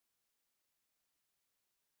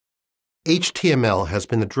HTML has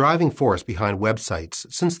been the driving force behind websites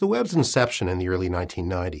since the web's inception in the early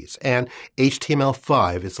 1990s, and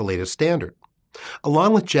HTML5 is the latest standard.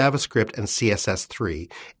 Along with JavaScript and CSS3,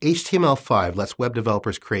 HTML5 lets web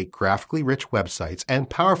developers create graphically rich websites and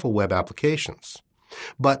powerful web applications.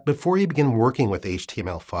 But before you begin working with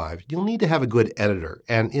HTML5, you'll need to have a good editor,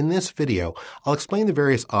 and in this video, I'll explain the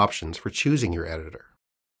various options for choosing your editor.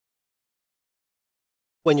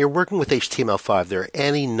 When you're working with HTML5, there are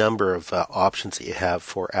any number of options that you have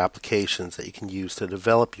for applications that you can use to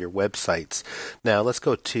develop your websites. Now, let's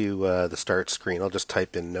go to the start screen. I'll just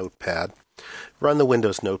type in Notepad, run the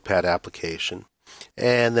Windows Notepad application,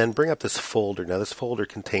 and then bring up this folder. Now, this folder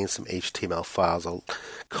contains some HTML files. I'll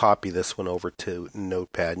copy this one over to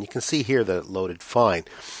Notepad, and you can see here that it loaded fine.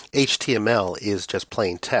 HTML is just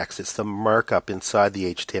plain text. It's the markup inside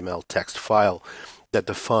the HTML text file that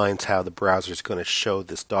defines how the browser is going to show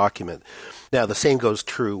this document. Now, the same goes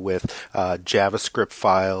true with JavaScript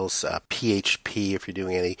files, PHP if you're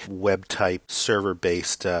doing any web type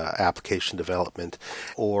server-based application development,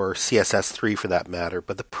 or CSS3 for that matter.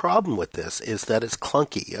 But the problem with this is that it's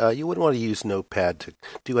clunky. You wouldn't want to use Notepad to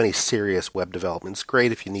do any serious web development. It's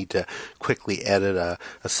great if you need to quickly edit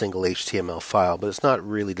a single HTML file, but it's not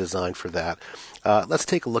really designed for that. Let's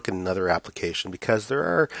take a look at another application, because there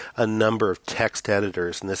are a number of text editors.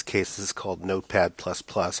 In this case, this is called Notepad++.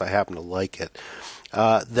 I happen to like it.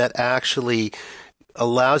 That actually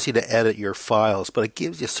allows you to edit your files, but it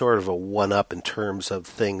gives you sort of a one-up in terms of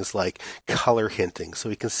things like color hinting. So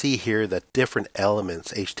we can see here that different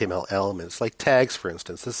elements, HTML elements, like tags for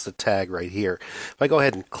instance, this is a tag right here. If I go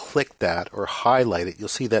ahead and click that or highlight it, you'll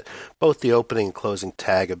see that both the opening and closing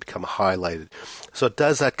tag have become highlighted. So it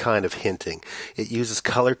does that kind of hinting. It uses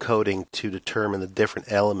color coding to determine the different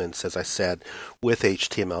elements, as I said, with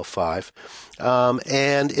HTML5.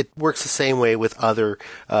 And it works the same way with other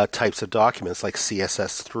types of documents like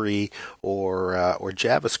CSS3 or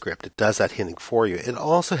JavaScript. It does that hinting for you. It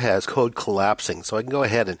also has code collapsing, so I can go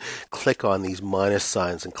ahead and click on these minus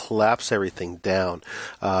signs and collapse everything down.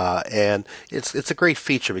 And it's a great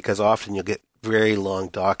feature, because often you'll get very long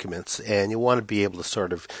documents, and you want to be able to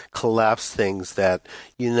sort of collapse things that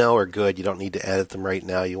you know are good. You don't need to edit them right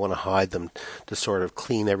now. You want to hide them to sort of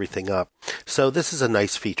clean everything up. So this is a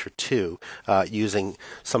nice feature too, using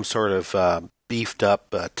some sort of beefed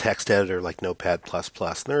up text editor like Notepad++.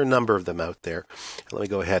 And there are a number of them out there. Let me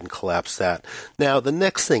go ahead and collapse that. Now, the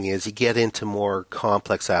next thing is you get into more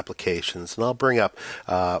complex applications, and I'll bring up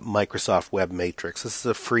Microsoft Web Matrix. This is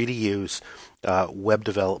a free-to-use web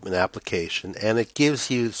development application, and it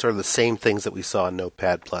gives you sort of the same things that we saw in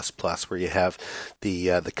Notepad++, where you have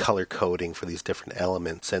the color coding for these different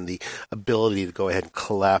elements and the ability to go ahead and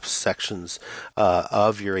collapse sections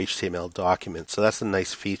of your HTML document. So that's a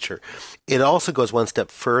nice feature. It also goes one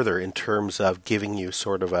step further in terms of giving you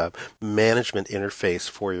sort of a management interface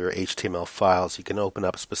for your HTML files. You can open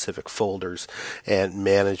up specific folders and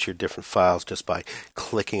manage your different files just by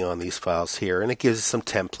clicking on these files here, and it gives you some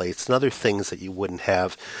templates and other things that you wouldn't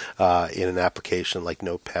have in an application like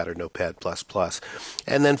Notepad or Notepad++.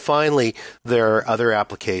 And then finally, there are other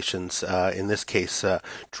applications, in this case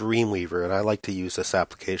Dreamweaver, and I like to use this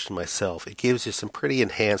application myself. It gives you some pretty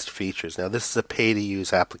enhanced features. Now, this is a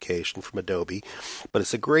pay-to-use application from Adobe, but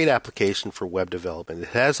it's a great application for web development. It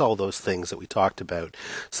has all those things that we talked about,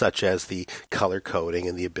 such as the color coding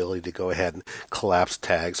and the ability to go ahead and collapse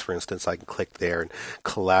tags. For instance, I can click there and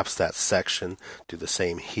collapse that section, do the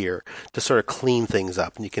same here, to sort of clean things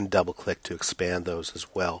up, and you can double click to expand those as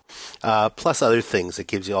well. Plus other things. It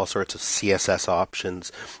gives you all sorts of CSS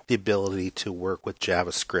options, the ability to work with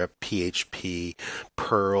JavaScript, PHP,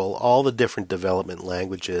 Perl, all the different development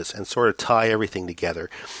languages, and sort of tie everything together.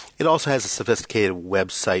 It also has a sophisticated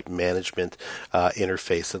website management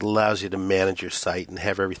interface that allows you to manage your site and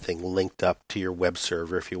have everything linked up to your web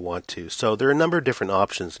server if you want to. So there are a number of different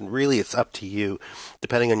options, and really it's up to you,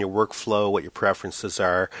 depending on your workflow, what your preferences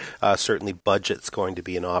are. Certainly budget's going to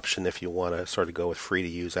be an option if you want to sort of go with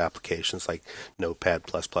free-to-use applications like Notepad++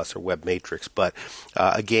 or Web Matrix. But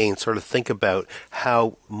again, sort of think about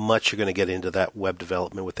how much you're going to get into that web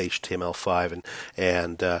development with HTML5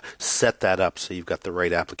 and set that up so you've got the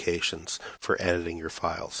right applications for editing your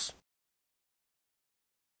files.